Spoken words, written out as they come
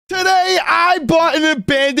Today, I bought an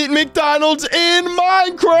abandoned McDonald's in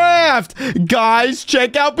Minecraft. Guys,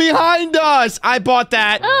 check out behind us. I bought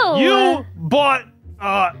that. Oh. You bought,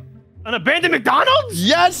 an abandoned McDonald's?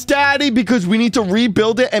 Yes, Daddy, because we need to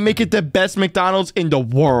rebuild it and make it the best McDonald's in the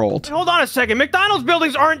world. Hold on a second. McDonald's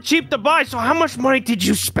buildings aren't cheap to buy, so how much money did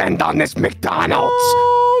you spend on this McDonald's?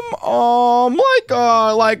 Like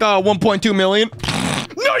 1.2 million.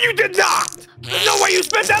 No, you did not! There's no way you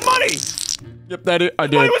spent that money! Yep, Daddy, I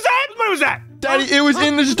did. What was that? What was that? Daddy, it was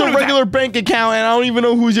in just a regular bank account, and I don't even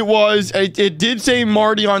know whose it was. It did say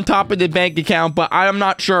Marty on top of the bank account, but I'm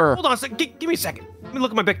not sure. Hold on a second. Give me a second. Let me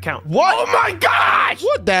look at my bank account. What? Oh my gosh!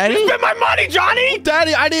 What, Daddy? You spent my money, Johnny!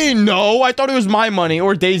 Daddy, I didn't know. I thought it was my money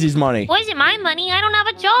or Daisy's money. Why is it my money? I don't have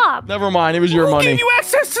a job. Never mind, it was your money. Who gave you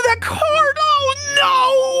access to that card? Oh,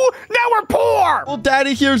 no! Now we're poor! Well,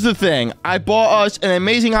 Daddy, here's the thing. I bought us an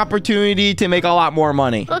amazing opportunity to make a lot more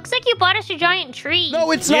money. Looks like you bought us a giant tree.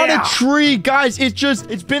 No, it's not a tree, guys.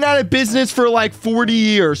 It's been out of business for like 40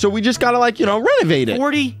 years. So we just gotta renovate it.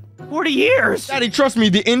 40 years? Daddy, trust me,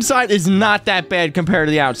 the inside is not that bad compared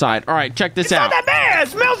to the outside. All right, check this out. It's not that bad.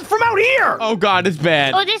 It smells from out here. Oh, God, it's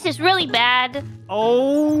bad. Oh, this is really bad.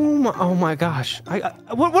 Oh my gosh.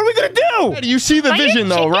 What are we gonna do? Daddy, you see the vision,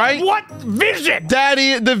 though, right? What vision?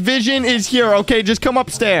 Daddy, the vision is here, okay? Just come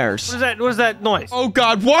upstairs. What is that noise? Oh,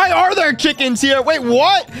 God, why are there chickens here? Wait,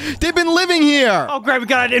 what? They've been living here. Oh, great, we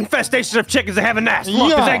got an infestation of chickens that have a nest. Look,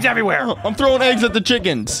 there's eggs everywhere. I'm throwing eggs at the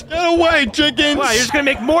chickens. Get away, chickens. Wow, you're just gonna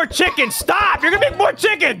make more chickens. Stop! You're gonna make more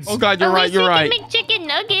chickens. Oh, God, you're right, you're right. Can make chicken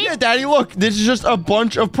nuggets. Yeah, Daddy, look, this is just a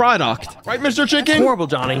bunch of product. Right, Mr. Chicken? That's horrible,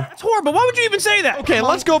 Johnny. That's horrible. Why would you even say that? Okay,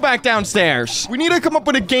 let's go back downstairs. We need to come up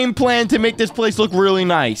with a game plan to make this place look really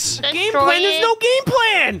nice. Game plan? There's no game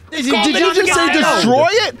plan. Daisy, did you just say destroy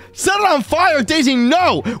it? Set it on fire, Daisy.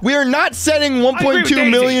 No, we are not setting $1.2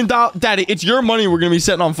 million. Daddy, it's your money we're going to be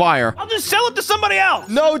setting on fire. I'll just sell it to somebody else.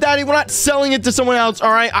 No, Daddy, we're not selling it to someone else,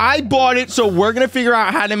 all right? I bought it, so we're going to figure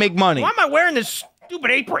out how to make money. Why am I wearing this stupid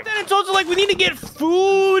apron? Then it's also like we need to get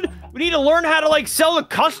food. We need to learn how to, sell to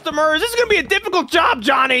customers. This is going to be a difficult job,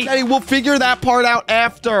 Johnny. Daddy, we'll figure that part out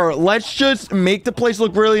after. Let's just make the place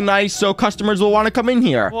look really nice so customers will want to come in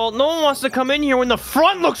here. Well, no one wants to come in here when the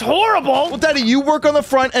front looks horrible. Well, Daddy, you work on the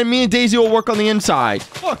front, and me and Daisy will work on the inside.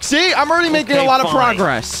 Look, see? I'm already making a lot of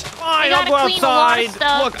progress. Fine, I'll go outside.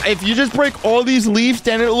 Look, if you just break all these leaves,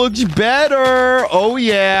 then it looks better. Oh,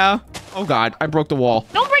 yeah. Oh, God, I broke the wall.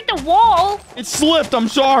 Don't break the wall. It slipped, I'm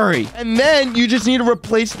sorry. And then you just need to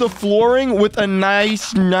replace the flooring with a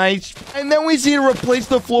nice... And then we need to replace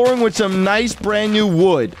the flooring with some nice brand new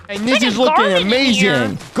wood. And this is looking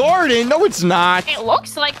amazing. Garden? No, it's not. It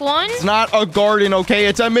looks like one. It's not a garden, okay?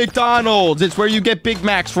 It's a McDonald's. It's where you get Big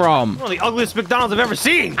Macs from. One of the ugliest McDonald's I've ever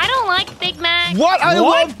seen. I don't like Big Macs. What? I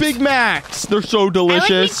love Big Macs. They're so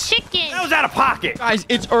delicious. I like chicken. That was out of pocket. Guys,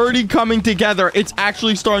 it's already coming together. It's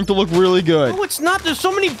actually starting to look really good. No, it's not. There's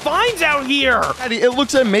so many vines out here. Daddy, it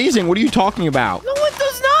looks amazing. What are you talking about? No, it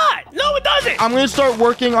does not. No, it doesn't. I'm going to start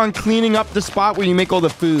working on cleaning up the spot where you make all the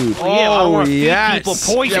food. Oh, yeah, I don't want to feed people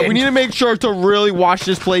poison. Yeah, we need to make sure to really wash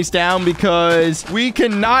this place down because we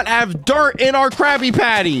cannot have dirt in our Krabby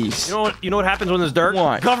Patties. You know what happens when there's dirt?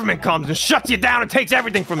 What? Government comes and shuts you down and takes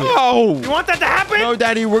everything from you. Oh. You want that to happen? No,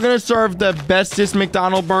 Daddy, we're going to serve the bestest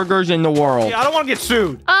McDonald's burgers in the world. Yeah, I don't want to get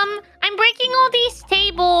sued. I'm breaking all these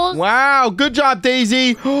tables. Wow, good job,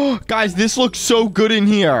 Daisy. Guys, this looks so good in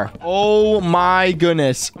here. Oh, my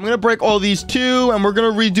goodness. I'm going to break all these too, and we're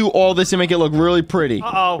going to redo all this and make it look really pretty.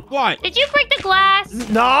 Uh-oh. What? Did you break the glass?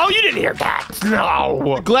 No, you didn't hear that.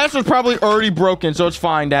 No. The glass was probably already broken, so it's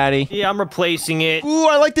fine, Daddy. Yeah, I'm replacing it. Ooh,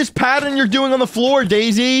 I like this pattern you're doing on the floor,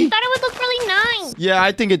 Daisy. I thought it would look really nice. Yeah,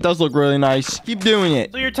 I think it does look really nice. Keep doing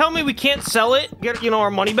it. So you're telling me we can't sell it? Get,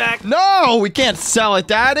 our money back? No, we can't sell it,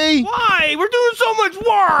 Daddy. Why? We're doing so much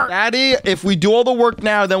work. Daddy, if we do all the work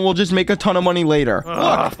now, then we'll just make a ton of money later.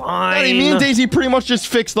 Look, fine. Daddy, me and Daisy pretty much just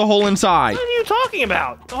fixed the whole inside. What are you talking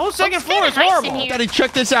about? The whole second floor is horrible. Daddy,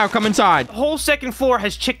 check this out. Come inside. The whole second floor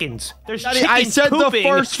has chickens. There's Daddy, chickens I said pooping the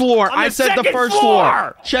first floor. I said the first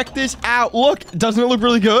floor. Check this out. Look, doesn't it look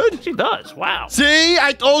really good? She does. Wow. See?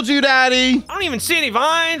 I told you, Daddy. I don't even see any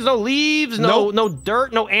vines, no leaves, no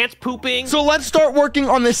dirt, no ants pooping. So let's start working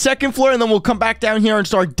on the second floor, and then we'll come back down here and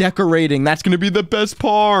start decorating. That's going to be the best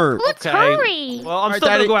part. Let's hurry. Well, I'm still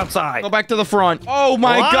going to go outside. Go back to the front. Oh,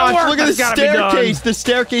 my gosh. Look at the staircase. The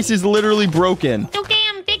staircase is literally broken. Okay,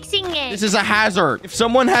 I'm fixing it. This is a hazard. If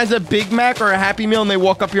someone has a Big Mac or a Happy Meal and they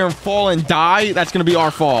walk up here and fall and die, that's going to be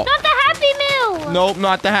our fault. Not the Happy Meal. Nope,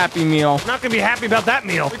 not the Happy Meal. I'm not gonna be happy about that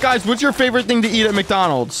meal. Hey, guys, what's your favorite thing to eat at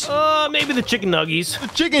McDonald's? Maybe the chicken nuggies. The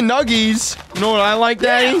chicken nuggies. You know what I like,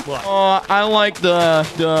 Daddy? What? I like the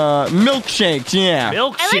milkshakes, yeah. I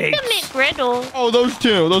like Milkshakes. the McGriddle. Oh, those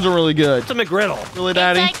two. Those are really good. It's a McGriddle. Really,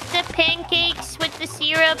 Daddy? It's like the pancakes with the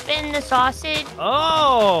syrup and the sausage.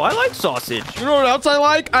 Oh, I like sausage. You know what else I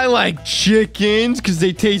like? I like chickens because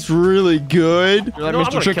they taste really good. You're like, No, I'm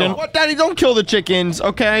Mr. gonna kill Chicken. 'em. What, Daddy? Don't kill the chickens,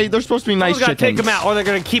 okay? They're supposed to be nice Someone's gotta chickens. take them out, or they're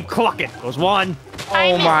gonna keep clucking. Goes one.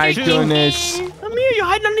 Hi, Oh, Mr. my Chicken. goodness. Come here, you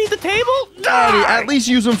hiding underneath the table? Daddy, Die! at least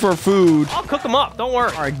use them for food. I'll cook them up. Don't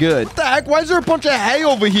worry. All right, good. What the heck? Why is there a bunch of hay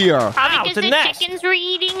over here? Ow, Probably it's because a the nest. chickens were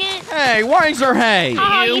eating it. Hey, why is there hay?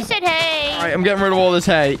 Oh, Ew. you said hey. All right, I'm getting rid of all this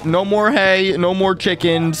hay. No more hay. No more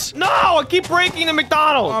chickens. No, I keep breaking the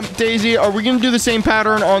McDonald's. Daisy, are we going to do the same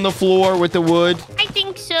pattern on the floor with the wood? I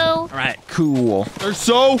think so. All right, cool. There's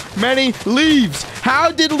so many leaves.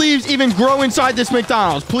 How did leaves even grow inside this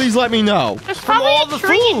McDonald's? Please let me know. There's From probably all a the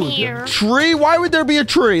tree in food. here. Tree? Why would there be a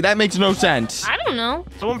tree? That makes no sense. I don't know.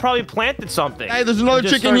 Someone probably planted something. Hey, there's another It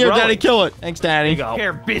just chicken started here, growing. Daddy. Kill it. Thanks, Daddy. There you go.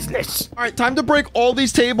 Care business. All right, time to break all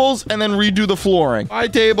these tables and then redo the flooring. Bye,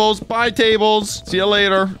 tables. Bye, tables. See you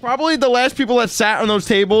later. Probably the last people that sat on those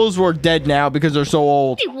tables were dead now because they're so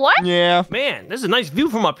old. Wait, what? Yeah. Man, this is a nice view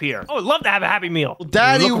from up here. I would love to have a Happy Meal.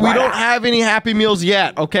 Daddy, Look we right don't out. have any Happy Meals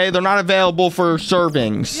yet, okay? They're not available for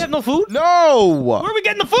servings. You have no food? No! Where are we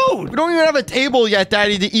getting the food? We don't even have a table yet,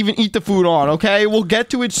 Daddy, to even eat the food on, okay? We'll get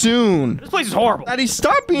to it soon. This place is horrible. Daddy,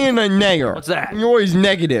 stop being a nayer. What's that? You're always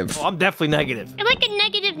negative. Oh, I'm definitely negative. You're like a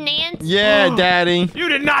negative Nancy. Yeah, Daddy. You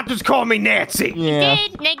did not just call me Nancy. Yeah.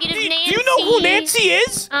 Did negative Do Nancy. you know who Nancy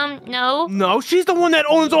is? No. No, she's the one that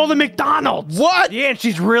owns all the McDonald's. What? Yeah, and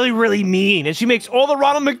she's really, really mean. And she makes all the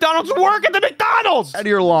Ronald McDonald's work at the McDonald's. Daddy,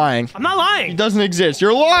 you're lying. I'm not He lying. doesn't exist.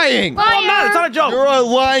 You're lying. No, I'm not. It's not a joke. You're a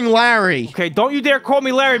lying Larry. Okay, don't you dare call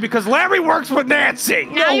me Larry because Larry works with Nancy.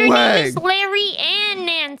 Now No your way. name is Larry and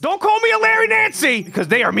Nancy. Don't call me a Larry Nancy because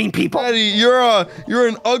they are mean people. Daddy, you're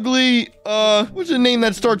an ugly, what's the name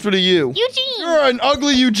that starts with a U? Eugene. You're an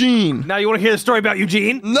ugly Eugene. Now you want to hear the story about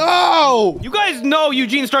Eugene? No! You guys know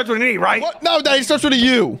Eugene starts with an E, right? What? No, Daddy, it starts with a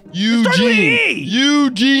U. starts with an Eugene. E.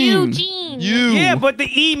 Eugene. Eugene. You. Yeah, but the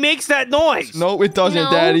E makes that noise. No, it doesn't,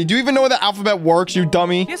 No. Daddy. Do you even know how the alphabet works, you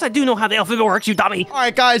dummy? Yes, I do know how the alphabet works, you dummy. All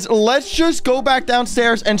right, guys, let's just go back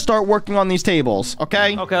downstairs and start working on these tables,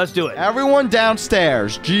 okay? Okay, let's do it. Everyone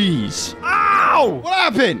downstairs. Jeez. Ow! What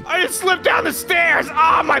happened? I just slipped down the stairs.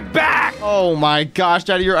 Ah, my back. Oh my gosh,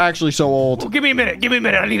 Daddy, you're actually so old. Oh, give me a minute. Give me a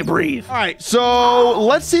minute. I need to breathe. All right, so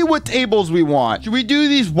let's see what tables we want. Should we do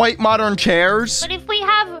these white modern chairs? But if we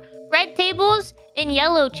have red tables and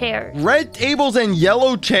yellow chairs, Red tables and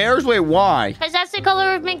yellow chairs? Wait, why? because that's the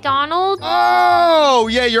color of McDonald's. Oh,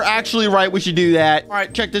 yeah, you're actually right. We should do that. All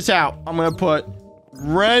right, check this out. I'm going to put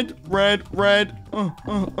red. Ooh,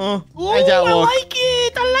 How's that I look? like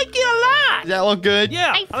it. I like it a lot. Does that look good? Yeah,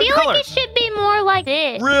 I like the feel like colors. it should be more like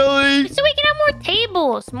this. Really? So we can have more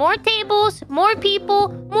tables, more people,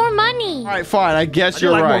 more money. All right, fine. I guess do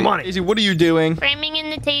you're like more right. money. Daisy, what are you doing? Framing in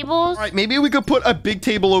the tables. All right, maybe we could put a big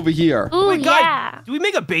table over here. Ooh, Wait, yeah. guys, do we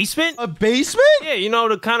make a basement? A basement? Yeah, you know,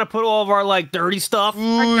 to kind of put all of our, like, dirty stuff.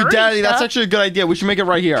 Ooh, dirty Daddy, that's stuff. actually a good idea. We should make it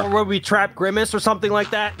right here. Or where we trap Grimace or something like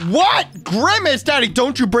that. What? Grimace? Daddy,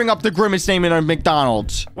 don't you bring up the Grimace name in our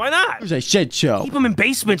McDonald's. Why not? It was a shit show. Keep them in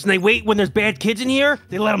basements and they wait when there's bad kids in here.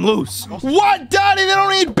 They let them loose. What, Daddy? They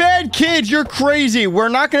don't need bad kids. You're crazy. We're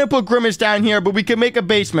not going to put Grimace down here, but we can make a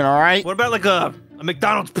basement, all right? What about, like, a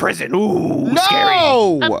McDonald's prison? Ooh, scary.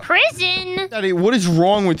 No! A prison. Daddy, what is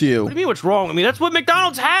wrong with you? What do you mean what's wrong? I mean, that's what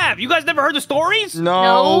McDonald's have. You guys never heard the stories? No,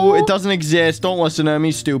 No. it doesn't exist. Don't listen to him.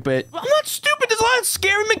 He's stupid. I'm not stupid. There's a lot of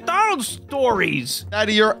scary McDonald's stories.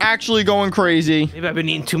 Daddy, you're actually going crazy. Maybe I've been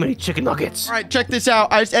eating too many chicken nuggets. All right, check this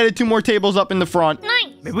out. I just added 2 more tables up in the front. Nice.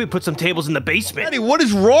 Maybe we put some tables in the basement. Daddy, what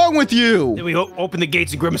is wrong with you? Then we open the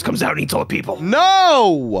gates and Grimace comes out and eats all the people.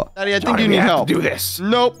 No! Daddy, I think Johnny, you we need have help. to do this.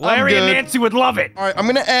 Nope, Larry I'm and good. Nancy would love it. All right, I'm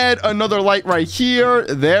gonna add another light right here.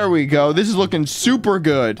 There we go. This is looking super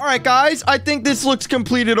good. All right, guys, I think this looks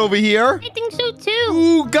completed over here. I think so too.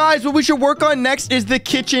 Ooh, guys, what we should work on next is the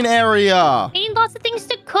kitchen area. I need lots of things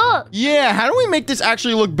to cook. Yeah, how do we make this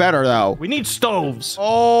actually look better, though? We need stoves.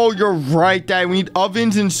 Oh, you're right, Dad. We need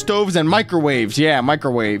ovens and stoves and microwaves. Yeah,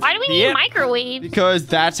 microwave. Why do we need Yeah. microwaves? Because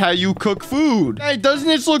that's how you cook food. Hey, doesn't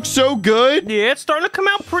this look so good? Yeah, it's starting to come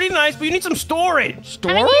out pretty nice, but you need some storage. How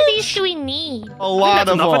many of these Storage? do we need? A lot That's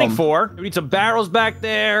of enough. I think them. 4. We need some barrels back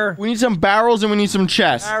there. We need some barrels and we need some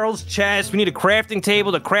chests. Barrels, chests. We need a crafting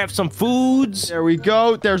table to craft some foods. There we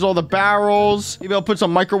go. There's all the barrels. Maybe I'll put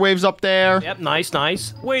some microwaves up there. Yep, nice,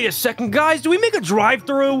 nice. Wait a second, guys. Do we make a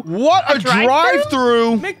drive-through? What? A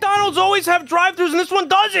drive-through? McDonald's always have drive-thrus, and this one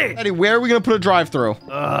doesn't. Daddy, where are we going to put a drive-through?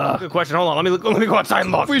 Good question. Hold on. Let me go outside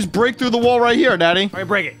and look. If we just break through the wall right here, Daddy. All right,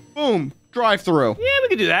 break it. Boom. Drive-through. Yeah, we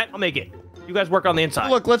can do that. I'll make it. You guys work on the inside.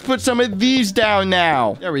 Look, let's put some of these down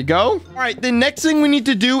now. There we go. All right, the next thing we need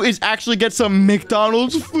to do is actually get some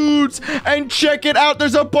McDonald's foods. And check it out.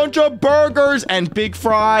 There's a bunch of burgers and big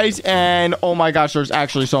fries. And oh my gosh, there's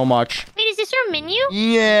actually so much. Wait, is this our menu?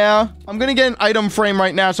 Yeah. I'm going to get an item frame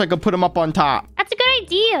right now so I can put them up on top. That's a good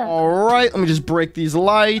idea. All right, let me just break these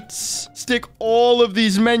lights. Stick all of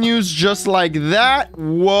these menus just like that.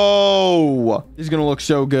 Whoa. This is going to look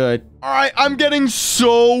so good. All right, I'm getting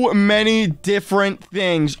so many different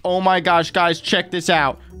things. Oh my gosh, guys, check this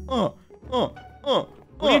out.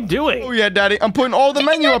 What are you doing? Oh yeah, Daddy, I'm putting all the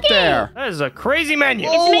menu up there. That is a crazy menu.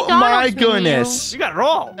 Oh my goodness. You got it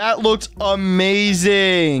all. That looks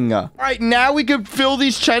amazing. All right, now we can fill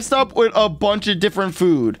these chests up with a bunch of different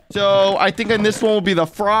food. So I think in this one will be the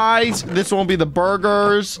fries. This one will be the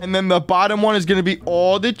burgers. And then the bottom one is going to be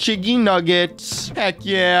all the chicken nuggets. Heck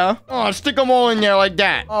yeah. Oh, stick them all in there like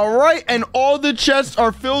that. All right, and all the chests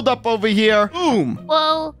are filled up over here. Boom.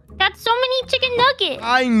 Whoa. Got so many chicken nuggets.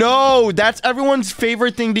 I know. That's everyone's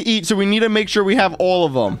favorite thing to eat, so we need to make sure we have all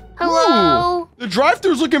of them. Hello. Ooh, the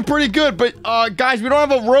drive-thru's looking pretty good, but guys, we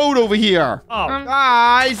don't have a road over here. Oh.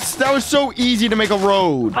 Guys, that was so easy to make a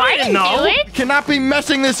road. I didn't know. Do it. You cannot be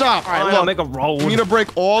messing this up. All right, I'll look. make a road. We need to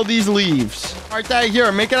break all these leaves. All right, Daddy,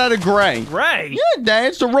 here, make it out of gray. Gray? Yeah, Dad,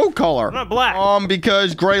 it's the road color. Not black.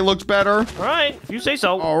 Because gray looks better. All right, if you say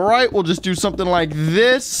so. All right, we'll just do something like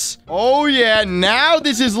this. Oh, yeah, now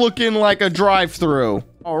this is looking like a drive-thru.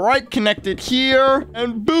 All right, connect it here,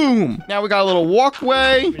 and boom. Now we got a little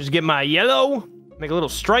walkway. Just get my yellow, make a little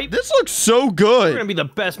stripe. This looks so We're good. gonna be the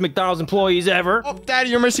best McDonald's employees ever. Oh,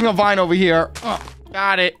 Daddy, you're missing a vine over here.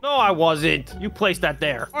 Got it. No, I wasn't. You placed that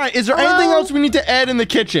there. All right, is there anything else we need to add in the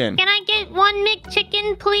kitchen? Can I get one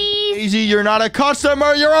McChicken, please? Daisy, you're not a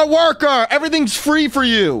customer, you're a worker. Everything's free for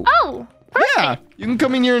you. Oh, perfect. Yeah, you can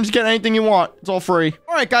come in here and just get anything you want. It's all free.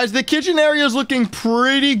 All right, guys, the kitchen area is looking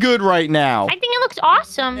pretty good right now. I think it looks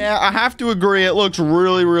awesome. Yeah, I have to agree. It looks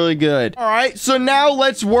really, really good. All right, so now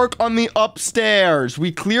let's work on the upstairs.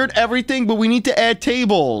 We cleared everything, but we need to add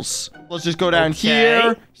tables. Let's just go down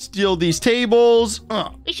here, steal these tables.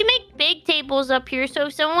 We should make big tables up here so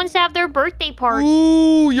if someone wants to have their birthday party.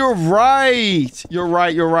 Ooh, you're right. You're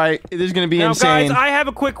right. It is going to be Now, insane. guys, I have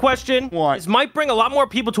a quick question. What? This might bring a lot more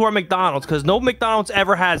people to our McDonald's because no McDonald's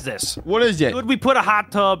ever has this. What is it? Could we put a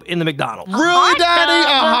hot tub in the McDonald's? Really, hot Daddy?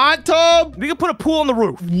 tub? A hot tub? We could put a pool on the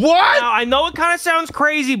roof. What? Now, I know it kind of sounds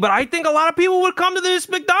crazy, but I think a lot of people would come to this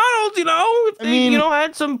McDonald's, if they,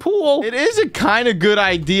 had some pool. It is a kind of good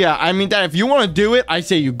idea. I mean, Dad, if you want to do it, I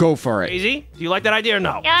say you go for it. Crazy? Do you like that idea or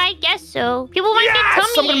no? Yeah, I guess so. People might Yes, get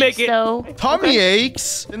I'm tummy gonna make aches, it. though. Tummy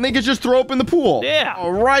aches? Then they could just throw up in the pool. Yeah.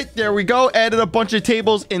 All right, there we go. Added a bunch of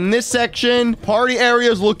tables in this section. Party area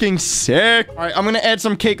is looking sick. All right, I'm going to add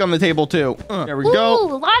some cake on the table, too. There we go.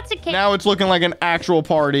 Ooh, lots of cake. Now it's looking like an actual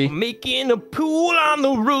party. Making a pool on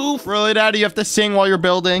the roof. Really, Daddy? You have to sing while you're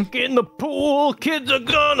building? In the pool, kids are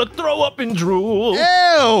gonna throw up and drool.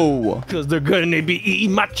 Ew! Because they're gonna be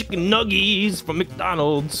eating my chicken nuggies from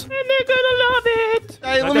McDonald's. And they're gonna love it.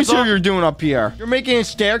 Hey, let me see what you're doing up here. You're making a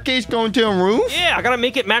staircase going to a roof? Yeah, I gotta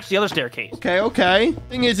make it match the other staircase. Okay.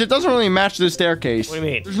 Thing is, it doesn't really match the staircase. What do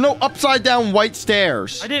you mean? There's no upside down white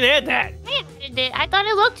stairs. I didn't add that. I thought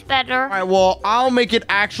it looked better. All right, well, I'll make it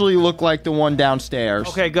actually look like the one downstairs.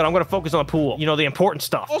 Okay, good. I'm gonna focus on the pool. The important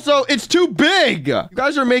stuff. Also, it's too big. You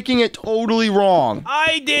guys are making it totally wrong.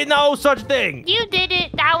 I did no such thing. You did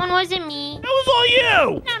it. That one wasn't me. That was all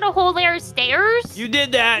you. Not a whole layer of stairs. You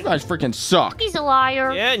did that. You guys freaking suck. He's a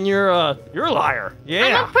liar. Yeah, and you're a liar. I'm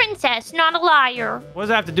Yeah. a princess, not a liar. What does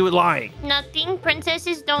that have to do with lying? Nothing.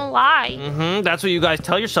 Princesses don't lie. That's what you guys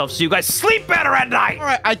tell yourselves, so you guys sleep better at night. All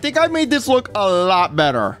right, I think I made this look a lot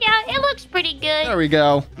better. Yeah, it looks pretty good. There we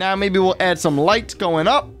go. Now maybe we'll add some lights going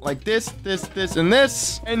up like this, and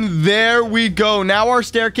this. And there we go. Now our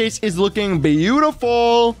staircase is looking beautiful.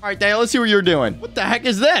 All right, Dad, let's see what you're doing. What the heck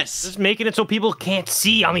is this? Just making it so people can't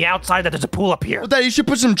see on the outside that there's a pool up here. Well, Dad, you should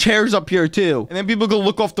put some chairs up here too. And then people can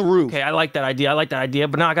look off the roof. Okay, I like that idea,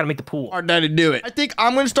 but now I gotta make the pool. Hard Dad to do it. I think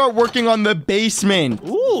I'm going to start working on the basement.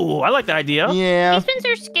 Ooh, I like that idea. Yeah. Basements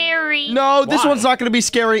are scary. No, this Why? one's not going to be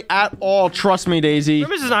scary at all. Trust me, Daisy.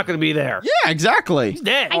 Grimace is not gonna be there. Yeah, exactly. He's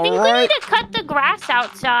dead. I think we need to cut the grass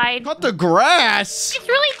outside. Cut the grass? It's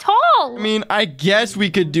really tall. I mean, I guess we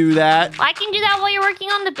could do that. I can do that while you're working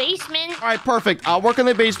on the basement. All right, perfect. I'll work on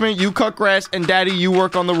the basement. You cut grass. And Daddy, you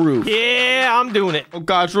work on the roof. Yeah, I'm doing it. Oh,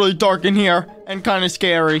 God, it's really dark in here. and kind of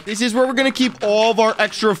scary. This is where we're going to keep all of our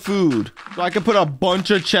extra food. So I can put a bunch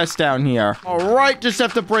of chests down here. All right, just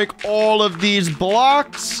have to break all of these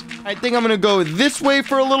blocks. I think I'm going to go this way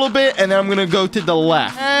for a little bit, and then I'm going to go to the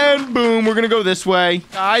left. And boom, we're going to go this way.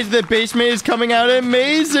 Guys, the basement is coming out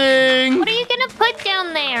amazing. What are you gonna put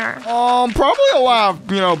down there? Probably a lot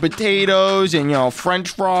of, potatoes and,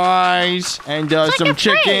 French fries and some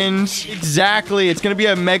chickens. Exactly. It's going to be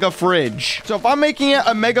a mega fridge. So if I'm making it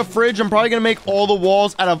a mega fridge, I'm probably going to make all the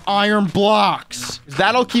walls out of iron blocks.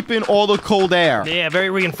 That'll keep in all the cold air. Yeah, very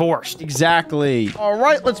reinforced. Exactly. All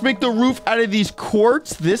right, let's make the roof out of these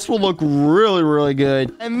quartz. This will look really, really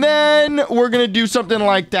good. And then we're going to do something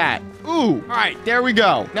like that. Ooh, all right, there we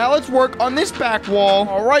go. Now let's work on this back wall.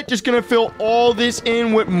 All right, just gonna fill all this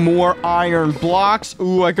in with more iron blocks.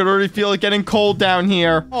 Ooh, I could already feel it getting cold down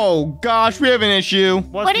here. Oh gosh, we have an issue.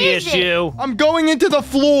 What's the issue? I'm going into the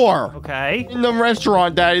floor. Okay. In the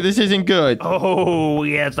restaurant, Daddy, this isn't good. Oh,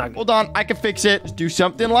 yeah, it's not good. Hold on, I can fix it. Let's do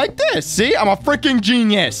something like this. See, I'm a freaking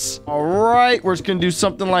genius. All right, we're just gonna do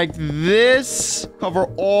something like this. Cover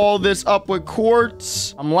all this up with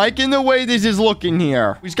quartz. I'm liking the way this is looking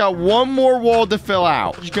here. We just got one more wall to fill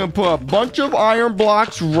out. Just gonna put a bunch of iron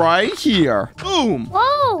blocks right here. Boom.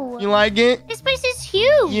 Whoa. You like it? This place is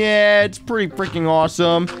huge. Yeah, it's pretty freaking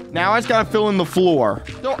awesome. Now I just gotta fill in the floor.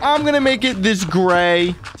 So I'm gonna make it this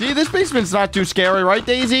gray. See, this basement's not too scary, right,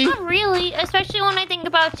 Daisy? Not really, especially when I think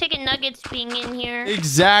about chicken nuggets being in here.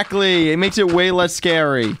 Exactly. It makes it way less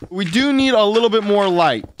scary. We do need a little bit more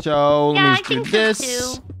light. So let me just do this.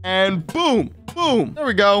 So too. And boom. Boom. There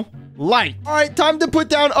we go. Light. All right, time to put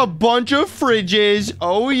down a bunch of fridges.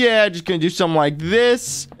 Oh, yeah. Just going to do something like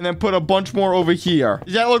this and then put a bunch more over here.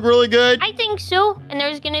 Does that look really good? I think so. And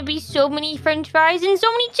there's going to be so many French fries and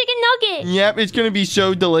so many chicken nuggets. Yep, it's going to be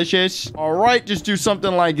so delicious. All right, just do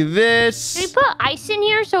something like this. Can we put ice in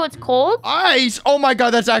here so it's cold? Ice? Oh, my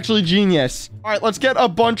God. That's actually genius. All right, let's get a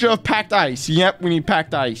bunch of packed ice. Yep, we need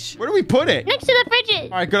packed ice. Where do we put it? Next to the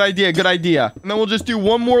fridges. All right, good idea, good idea. And then we'll just do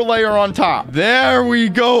one more layer on top. There we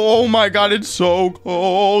go. Oh my God, it's so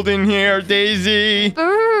cold in here, Daisy.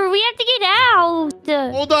 Brr, we have to get out.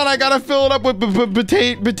 Hold on, I gotta fill it up with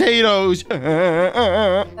potatoes. All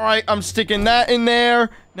right, I'm sticking that in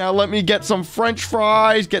there. Now let me get some French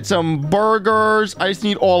fries, get some burgers. I just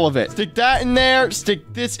need all of it. Stick that in there,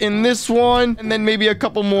 stick this in this one, and then maybe a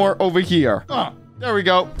couple more over here. There we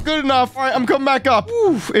go. Good enough. All right, I'm coming back up.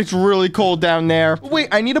 Oof, it's really cold down there. Wait,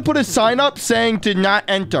 I need to put a sign up saying to not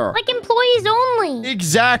enter. Like employees only.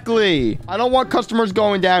 Exactly. I don't want customers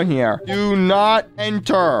going down here. Do not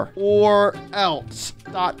enter or else. ...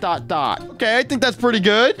 Okay, I think that's pretty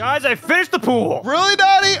good. Guys, I finished the pool. Really,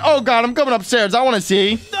 Daddy? Oh, God, I'm coming upstairs. I want to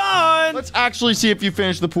see. Done. Let's actually see if you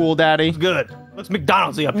finished the pool, Daddy. Good. Looks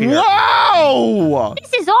McDonald's-y up here. Wow!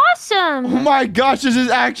 This is awesome. Oh, my gosh, this is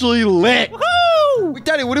actually lit. Woohoo! Wait,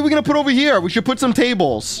 Daddy, what are we going to put over here? We should put some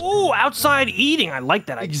tables. Ooh, outside eating. I like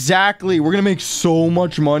that idea. Exactly. We're going to make so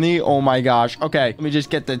much money. Oh, my gosh. Okay, let me just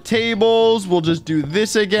get the tables. We'll just do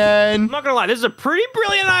this again. I'm not gonna lie, this is a pretty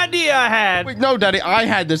brilliant idea I had. Wait, no, Daddy, I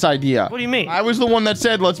had this idea. What do you mean? I was the one that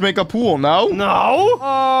said, let's make a pool, no? No.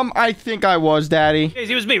 I think I was, Daddy.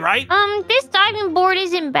 It was me, right? This diving board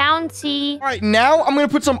isn't bouncy. All right, now I'm going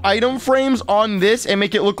to put some item frames on this and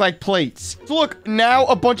make it look like plates. So look, now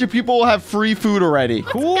a bunch of people will have free food already.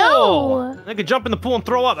 Cool. go. I could jump in the pool and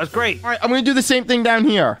throw up. That's great. All right, I'm going to do the same thing down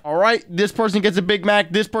here. All right, this person gets a Big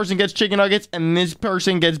Mac, this person gets chicken nuggets, and this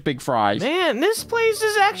person gets big fries. Man, this place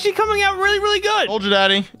is actually coming out really, really good. Told you,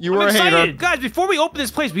 Daddy. You were I'm a excited. hater. Guys, before we open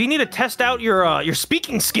this place, we need to test out your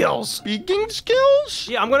speaking skills. Speaking skills?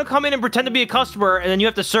 Yeah, I'm going to come in and pretend to be a customer, and then you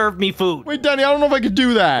have to serve me food. Wait, Daddy, I don't know if I could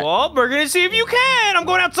do that. Well, we're going to see if you can. I'm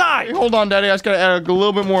going outside. Hey, hold on, Daddy. I just got to add a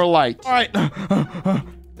little bit more light. All right.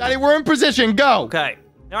 Daddy, we're in position. Go. Okay,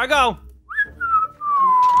 there I go.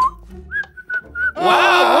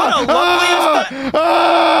 Wow, what a lovely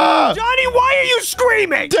Johnny, why are you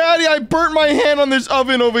screaming? Daddy, I burnt my hand on this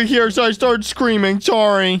oven over here, so I started screaming.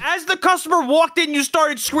 Sorry. As the customer walked in, you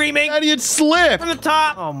started screaming? Daddy, it slipped. From the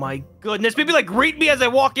top. Oh my goodness. Maybe like greet me as I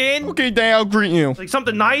walk in. Okay, Daddy, I'll greet you. Like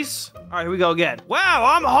something nice. All right, here we go again. Wow,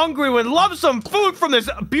 I'm hungry. Would love some food from this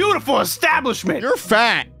beautiful establishment. You're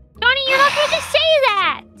fat. Johnny, you're not supposed to say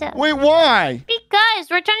that. Wait, why? Because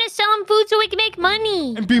we're trying to sell him food so we can make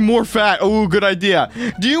money. And be more fat. Oh, good idea.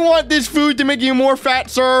 Do you want this food to make you more fat,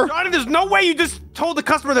 sir? Johnny, there's no way you just told the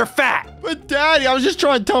customer they're fat. But Daddy, I was just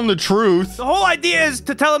trying to tell them the truth. The whole idea is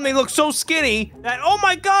to tell them they look so skinny that, oh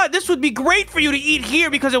my God, this would be great for you to eat here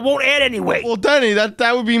because it won't add any weight. Well, Daddy,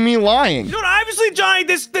 that would be me lying. You know what, obviously, Johnny,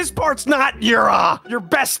 this part's not your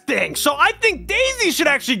best thing. So I think Daisy should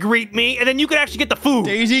actually greet me, and then you could actually get the food.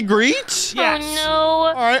 Daisy greets? Yes. Oh, no.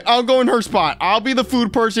 All right, I'll go in her spot. I'll be the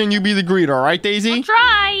food person, you be the greeter, all right, Daisy? I'll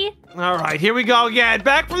try. All right, here we go again.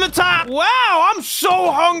 Back from the top. Wow, I'm so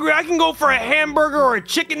hungry. I can go for a hamburger or a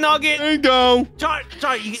chicken nugget. There you go. Johnny,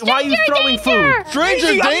 why are you throwing danger. food? Stranger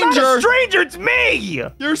Daisy, danger. I'm not a stranger. It's me.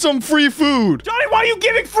 Here's some free food. Johnny, why are you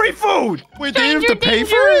giving free food? Wait, they have to Stranger pay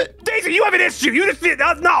for danger. it? Daisy, you have an issue. You just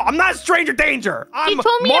no, I'm not a stranger danger. I'm You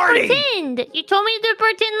told me Marty. to pretend. You told me to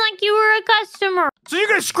pretend like you were a customer. So you're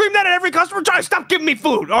gonna scream that at every customer? Johnny, stop giving me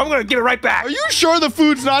food, or I'm gonna give it right back. Are you sure the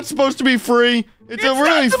food's not supposed to be free? It's It's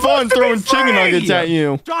really not fun supposed to be throwing chicken free. nuggets at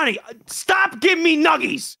you. Johnny, stop giving me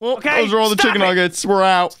nuggies. Well, okay, those are all the Stop chicken it. nuggets. We're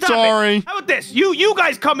out. Stop it. Sorry. How about this? You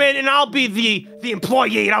guys come in, and I'll be the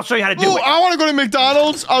employee, and I'll show you how to do Ooh, it. I want to go to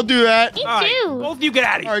McDonald's. I'll do that. Me All right, too. both of you get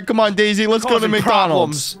out of here. All right, come on, Daisy. Let's go to Causing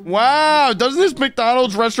McDonald's. Wow, doesn't this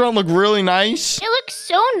McDonald's restaurant look really nice? It looks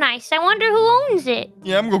so nice. I wonder who owns it.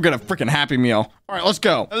 Yeah, I'm gonna get a freaking Happy Meal. All right, let's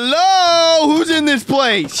go. Hello? Who's in this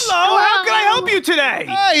place? Hello, how can I help you today?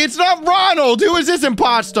 Hey, it's not Ronald. Who is this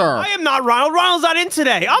imposter? I am not Ronald. Ronald's not in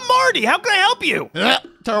today. I'm Marty. How can I help you?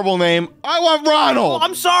 Terrible name. I want Ronald.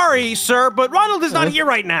 I'm sorry, sir, but Ronald is not here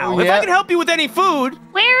right now. Oh, If yeah? I can help you with any food,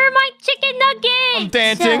 Where are my chicken nuggets? I'm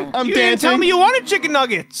dancing. I'm you dancing. didn't tell me you wanted chicken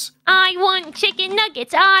nuggets. I want chicken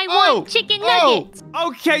nuggets. I want chicken nuggets.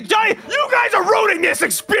 Okay, Johnny, you guys are ruining this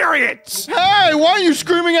experience. Hey, why are you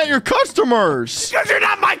screaming at your customers? Because you're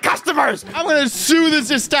not my customers. I'm gonna sue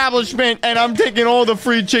this establishment and I'm taking all the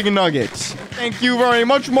free chicken nuggets. Thank you very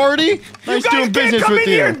much, Marty. Nice you guys doing can't business come with in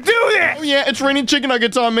you. here and do this. Oh, yeah, it's raining chicken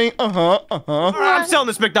nuggets on me. All right, I'm selling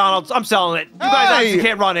this McDonald's. I'm selling it. You guys Hey, obviously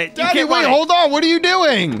can't run it. You Daddy, can't wait, run it. hold on. What are you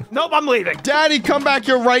doing? Nope, I'm leaving. Daddy, come back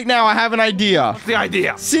here right now. I have an idea. What's the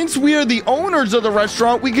idea? Since we are the owners of the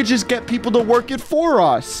restaurant, we could just get people to work it for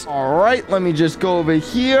us. All right, let me just go over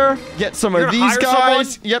here, get some You're of gonna these hire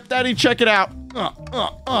guys. someone? Yep, Daddy, check it out.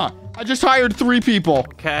 I just hired 3 people.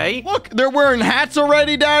 Okay. Look, they're wearing hats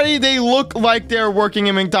already, Daddy. They look like they're working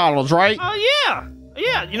in McDonald's, right? Oh, yeah.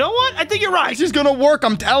 Yeah, you know what? I think you're right. This is gonna work,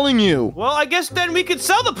 I'm telling you. Well, I guess then we could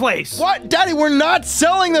sell the place. What? Daddy, we're not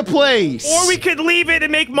selling the place. Or we could leave it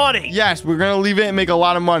and make money. Yes, we're gonna leave it and make a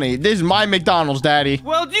lot of money. This is my McDonald's, Daddy.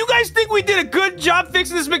 Well, do you guys think we did a good job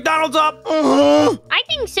fixing this McDonald's up? I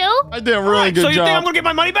think so. I did a really Alright, good so you job. think I'm gonna get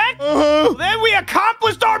my money back? Then we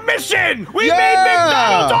accomplished our mission! We Yeah. made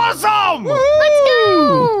McDonald's awesome! Let's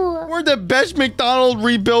go. We're the best McDonald's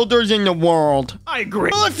rebuilders in the world. I agree.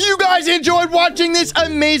 Well, if you guys enjoyed watching this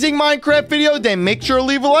amazing Minecraft video, then make sure to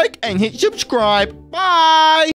leave a like and hit subscribe. Bye!